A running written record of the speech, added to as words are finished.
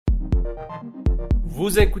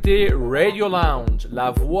Vous écoutez Radio Lounge,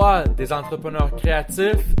 la voix des entrepreneurs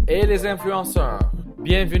créatifs et des influenceurs.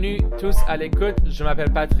 Bienvenue tous à l'écoute, je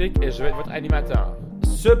m'appelle Patrick et je vais être votre animateur.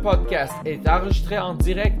 Ce podcast est enregistré en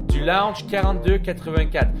direct du Lounge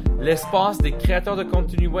 4284, l'espace des créateurs de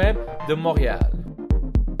contenu web de Montréal.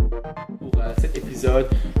 Pour cet épisode,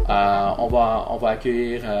 on va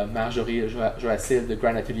accueillir Marjorie Joacil de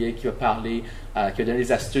Grind Atelier qui va parler, qui va donner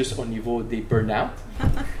des astuces au niveau des burn-out.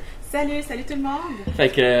 Salut tout le monde! Fait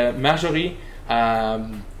que Marjorie, toi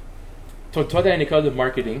tu as une école de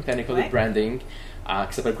marketing, tu as une école de branding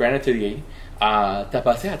qui s'appelle Grind Atelier. Tu as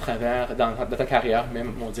passé à travers, dans ta carrière,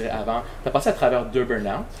 même on dirait avant, tu as passé à travers 2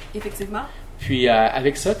 burn-out. Effectivement. Puis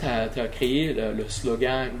avec ça, tu as créé le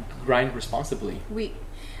slogan Grind Responsibly. Oui.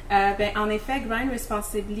 En effet, Grind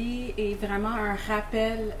Responsibly est vraiment un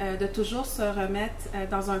rappel de toujours se remettre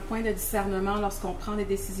dans un point de discernement lorsqu'on prend des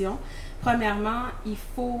décisions. Premièrement,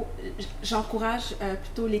 j'encourage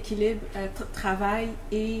plutôt l'équilibre travail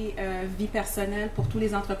et vie personnelle pour tous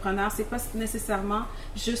les entrepreneurs. C'est pas nécessairement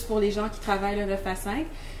juste pour les gens qui travaillent le 9 à 5.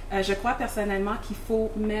 Je crois personnellement qu'il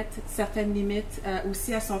faut mettre certaines limites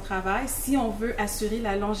aussi à son travail si on veut assurer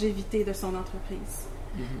la longévité de son entreprise.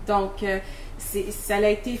 Mm-hmm. Donc, ça a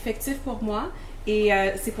été effectif pour moi. Et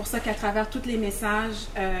c'est pour ça qu'à travers tous les messages,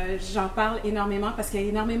 j'en parle énormément parce qu'il y a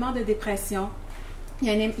énormément de dépression.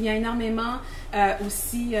 Il y a énormément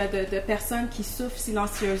aussi de personnes qui souffrent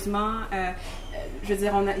silencieusement. Je veux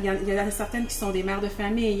dire, il y en a certaines qui sont des mères de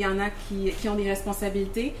famille, il y en a qui ont des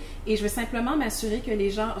responsabilités. Et je veux simplement m'assurer que les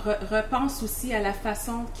gens repensent aussi à la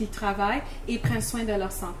façon qu'ils travaillent et prennent soin de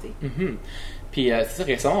leur santé. Mm-hmm. Puis c'est ça,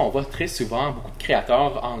 récemment, on voit très souvent beaucoup de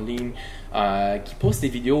créateurs en ligne qui postent des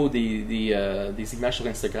vidéos, des images sur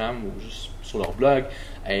Instagram ou juste sur leur blog.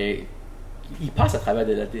 Et ils passent à travers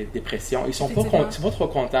de la dépression. Ils ne sont pas trop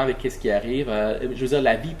contents avec ce qui arrive. Je veux dire,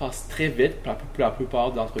 la vie passe très vite pour la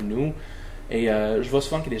plupart d'entre nous. Et je vois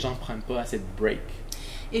souvent que les gens ne prennent pas assez de break.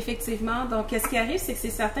 Effectivement. Donc, ce qui arrive, c'est que c'est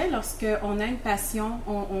certain, lorsqu'on a une passion,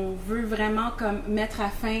 on veut vraiment comme mettre à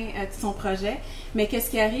fin de son projet. Mais qu'est-ce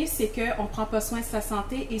qui arrive, c'est qu'on ne prend pas soin de sa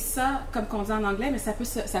santé. Et ça, comme on dit en anglais, mais ça peut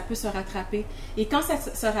se rattraper. Et quand ça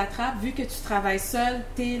se rattrape, vu que tu travailles seul,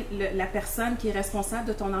 tu es la personne qui est responsable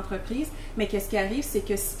de ton entreprise. Mais qu'est-ce qui arrive, c'est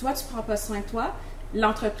que si toi, tu ne prends pas soin de toi,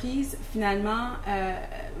 l'entreprise, finalement,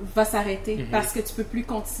 va s'arrêter parce que tu ne peux plus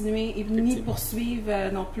continuer et ni poursuivre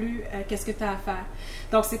non plus qu'est-ce que tu as à faire.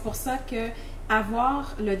 Donc, c'est pour ça que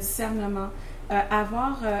avoir le discernement,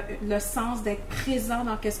 avoir le sens d'être présent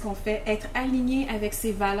dans ce qu'on fait, être aligné avec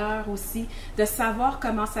ses valeurs aussi, de savoir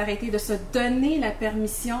comment s'arrêter, de se donner la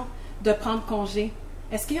permission de prendre congé.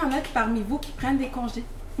 Est-ce qu'il y en a parmi vous qui prennent des congés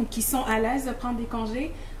ou qui sont à l'aise de prendre des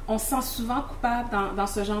congés? On se sent souvent coupable dans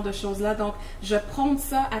ce genre de choses-là. Donc, je prône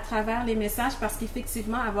ça à travers les messages parce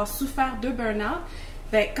qu'effectivement, avoir souffert de burn-out,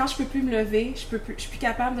 quand je ne peux plus me lever, je suis plus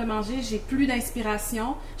capable de manger, j'ai plus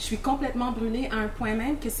d'inspiration, je suis complètement brûlée à un point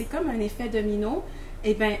même que c'est comme un effet domino.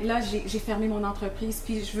 Et bien là, j'ai fermé mon entreprise.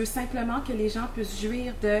 Puis, je veux simplement que les gens puissent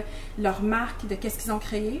jouir de leur marque, de qu'est-ce qu'ils ont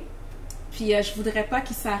créé. Puis, je ne voudrais pas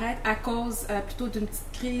qu'ils s'arrêtent à cause plutôt d'une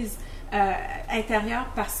petite crise intérieure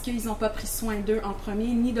parce qu'ils n'ont pas pris soin d'eux en premier,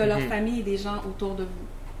 ni de leur famille et des gens autour de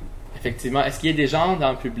vous. Effectivement. Est-ce qu'il y a des gens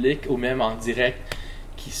dans le public ou même en direct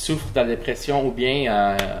qui souffrent de la dépression ou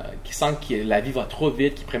bien qui sentent que la vie va trop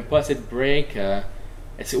vite, qui ne prennent pas assez de break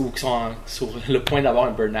ou qui sont sur le point d'avoir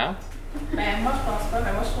un burn-out? Moi, je pense pas.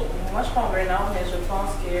 Mais moi, je prends un burn-out, mais je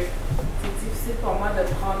pense que c'est difficile pour moi de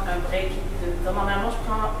prendre un break et de dire, normalement,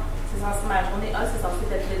 c'est censé ma journée A, c'est censé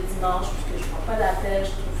être le dimanche, puisque je ne prends pas d'appel,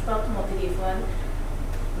 je trouve pas tout mon téléphone.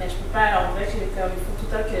 Mais je peux pas, en vrai, il faut tout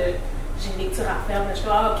le temps que j'ai une lecture à faire. Mais je suis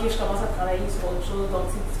comme, ok, je commence à travailler sur autre chose. Donc,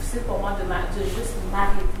 c'est difficile pour moi de juste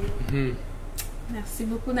m'arrêter. Mm-hmm. Merci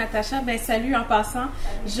beaucoup, Natacha. Salut en passant.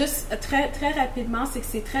 Juste très, très rapidement, c'est que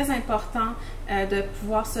c'est très important de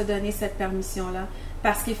pouvoir se donner cette permission-là.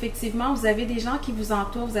 Parce qu'effectivement, vous avez des gens qui vous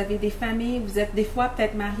entourent, vous avez des familles, vous êtes des fois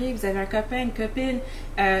peut-être mariés, vous avez un copain, une copine.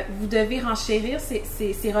 Vous devez renchérir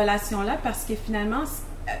ces relations-là parce que finalement,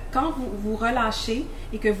 quand vous relâchez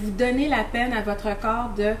et que vous donnez la peine à votre corps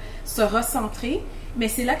de se recentrer, mais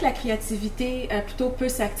c'est là que la créativité plutôt peut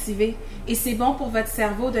s'activer. Et c'est bon pour votre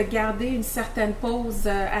cerveau de garder une certaine pause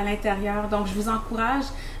à l'intérieur. Donc, je vous encourage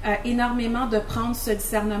énormément de prendre ce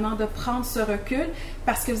discernement, de prendre ce recul,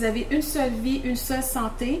 parce que vous avez une seule vie, une seule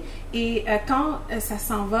santé. Et quand ça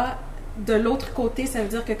s'en va de l'autre côté, ça veut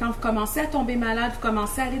dire que quand vous commencez à tomber malade, vous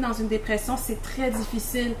commencez à aller dans une dépression, c'est très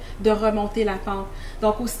difficile de remonter la pente.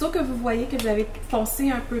 Donc, aussitôt que vous voyez que vous avez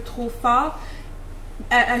foncé un peu trop fort,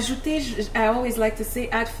 Ajouter, I always like to say,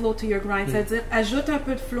 add flow to your grind. C'est-à-dire, ajoute un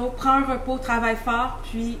peu de flow, prends un repos, travaille fort,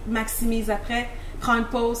 puis maximise après, prends une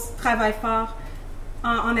pause, travaille fort,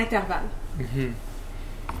 en intervalle.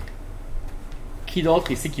 Qui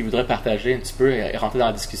d'autre ici qui voudrait partager un petit peu et rentrer dans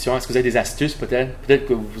la discussion? Est-ce que vous avez des astuces peut-être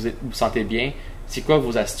que vous sentez bien? C'est quoi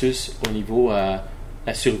vos astuces au niveau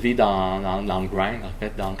la survie dans le grind, en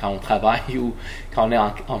fait, quand on travaille ou quand on est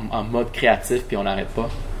en mode créatif puis on n'arrête pas?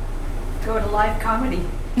 Go to live comedy.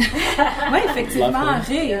 Oui, effectivement,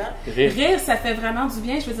 rire. Rire. Rire, ça fait vraiment du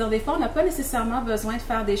bien. Je veux dire, des fois, on n'a pas nécessairement besoin de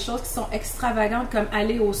faire des choses qui sont extravagantes comme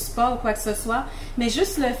aller au spa ou quoi que ce soit, mais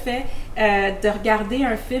juste le fait de regarder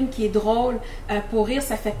un film qui est drôle pour rire,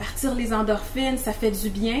 ça fait partir les endorphines, ça fait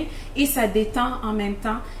du bien et ça détend en même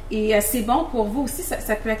temps. Et c'est bon pour vous aussi,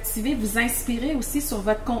 ça peut activer, vous inspirer aussi sur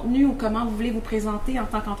votre contenu ou comment vous voulez vous présenter en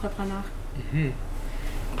tant qu'entrepreneur.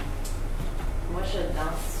 Moi, je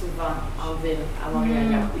danse souvent en ville. Alors, il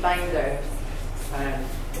y a plein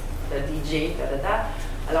de DJ,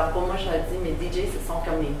 Alors, pour moi, je dis, mes DJ, ce sont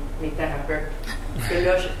comme mes thérapeutes. Parce que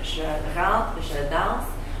là, je rentre, je danse,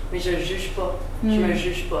 mais je ne juge pas. Je ne me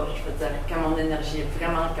juge pas. Je veux dire, quand mon énergie est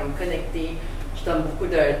vraiment comme connectée, je donne beaucoup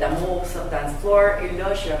d'amour sur le dance floor. Et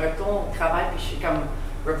là, je retourne au travail, puis je suis comme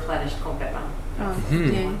replenished complètement.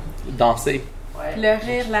 Bien. Danser. Ouais. Le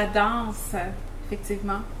rire, la danse,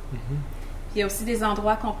 effectivement. Puis il y a aussi des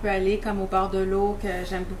endroits qu'on peut aller, comme au bord de l'eau, que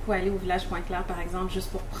j'aime beaucoup aller au village Pointe-Claire, par exemple,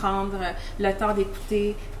 juste pour prendre le temps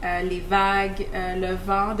d'écouter les vagues, le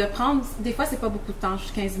vent, de prendre, des fois, c'est pas beaucoup de temps,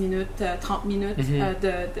 juste 15 minutes, 30 minutes,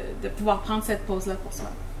 de pouvoir prendre cette pause-là pour soi.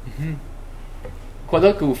 Quoi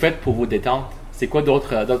d'autre que vous faites pour vous détendre? C'est quoi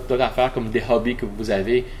d'autres affaires, comme des hobbies que vous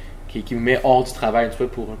avez qui vous met hors du travail un petit peu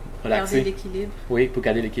pour relaxer? Garder l'équilibre. Oui, pour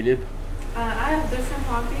garder l'équilibre. I have different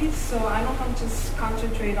hobbies, so I don't just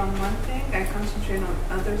concentrate on one thing. I concentrate on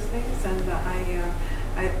other things, and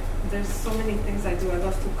there's so many things I do. I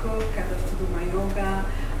love to cook. I love to do my yoga.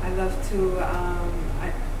 I love to,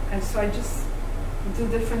 and so I just do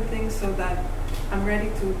different things so that I'm ready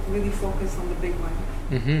to really focus on the big one.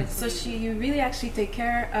 So you really actually take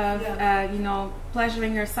care of,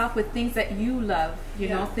 pleasuring yourself with things that you love, you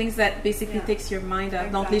know, things that basically takes your mind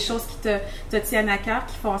up. Donc, les choses qui te tiennent à cœur,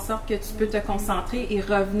 qui font en sorte que tu peux te concentrer et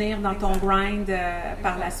revenir dans ton grind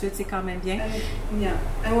par la suite, c'est quand même bien.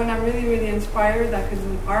 And when I'm really, really inspired, I can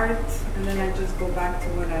do art, and then I just go back to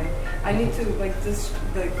what I need to,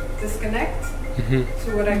 disconnect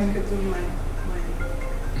to what I could do my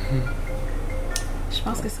Je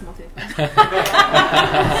pense que c'est mon téléphone.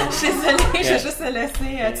 Je suis désolée, je vais juste te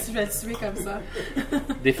laisser tuer comme ça.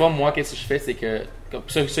 Des fois, moi, qu'est-ce que je fais, c'est que, pour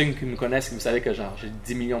ceux qui me connaissent, vous savez que j'ai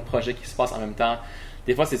 10 millions de projets qui se passent en même temps.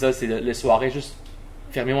 Des fois, c'est ça, c'est les soirées, juste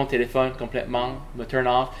fermer mon téléphone complètement, me turn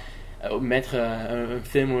off, mettre un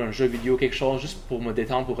film ou un jeu vidéo, quelque chose, juste pour me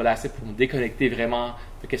détendre, pour relaxer, pour me déconnecter vraiment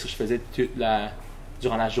de ce que je faisais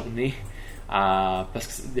durant la journée. Parce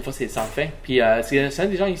que des fois, c'est sans fin. Puis, c'est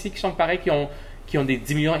des gens ici qui sont pareils, qui ont des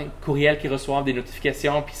 10 millions de courriels qui reçoivent des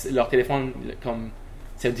notifications, puis leur téléphone, comme,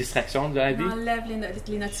 c'est une distraction de la vie. On enlève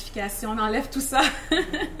les notifications, on enlève tout ça.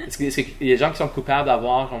 Est-ce qu'il y a des gens qui sont coupables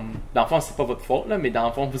d'avoir, dans le fond, c'est pas votre faute, là, mais dans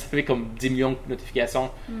le fond, vous avez comme 10 millions de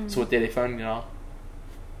notifications sur votre téléphone, genre.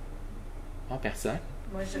 Oh, personne.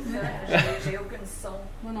 Moi, j'ai aucun son.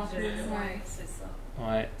 Moi non plus. Ouais, c'est ça.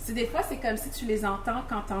 Ouais. C'est des fois, c'est comme si tu les entends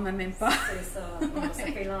quand t'en as même pas. C'est ça. Moi, ça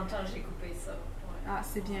fait longtemps que j'ai coupé ça. Ah,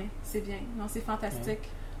 c'est bien, c'est bien. Non, c'est fantastique.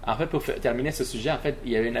 En fait, pour terminer ce sujet, en fait,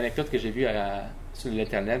 il y avait une anecdote que j'ai vue sur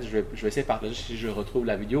l'Internet. Je vais essayer de partager si je retrouve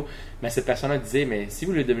la vidéo. Mais cette personne-là disait, mais si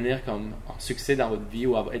vous voulez devenir comme en succès dans votre vie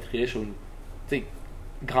ou être riche ou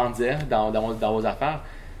grandir dans vos affaires,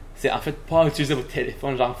 c'est en fait pas utiliser votre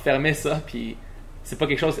téléphone. Genre, fermez ça, puis c'est pas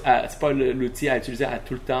quelque chose, c'est pas l'outil à utiliser à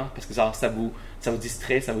tout le temps parce que genre, ça vous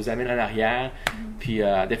distrait, ça vous amène en arrière. Puis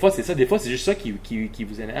des fois, c'est ça. Des fois, c'est juste ça qui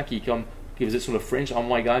vous énerve, puis comme que vous êtes sur le fringe, oh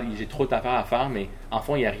my god, j'ai trop d'affaires à faire, mais en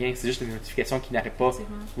fond, il n'y a rien. C'est juste une notification qui n'arrête pas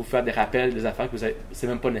vous faire des rappels, des affaires que c'est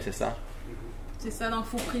même pas nécessaire. C'est ça, donc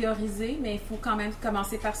il faut prioriser, mais il faut quand même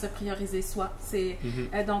commencer par se prioriser soi.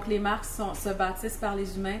 Donc les marques se bâtissent par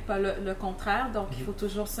les humains, pas le contraire, donc il faut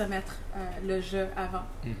toujours se mettre le jeu avant.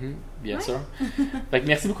 Bien sûr. Fait que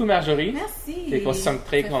merci beaucoup, Marjorie. Merci. C'est une conversation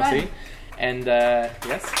très conseillée. And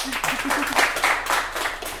yes.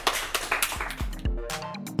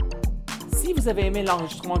 Si vous avez aimé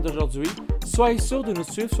l'enregistrement d'aujourd'hui, soyez sûr de nous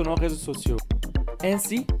suivre sur nos réseaux sociaux.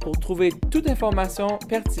 Ainsi, pour trouver toute information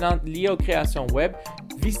pertinente liée aux créations web,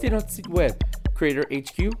 visitez notre site web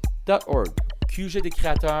creatorhq.org. QG des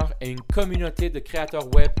créateurs est une communauté de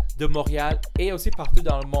créateurs web de Montréal et aussi partout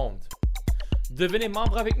dans le monde. Devenez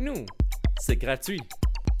membre avec nous, c'est gratuit.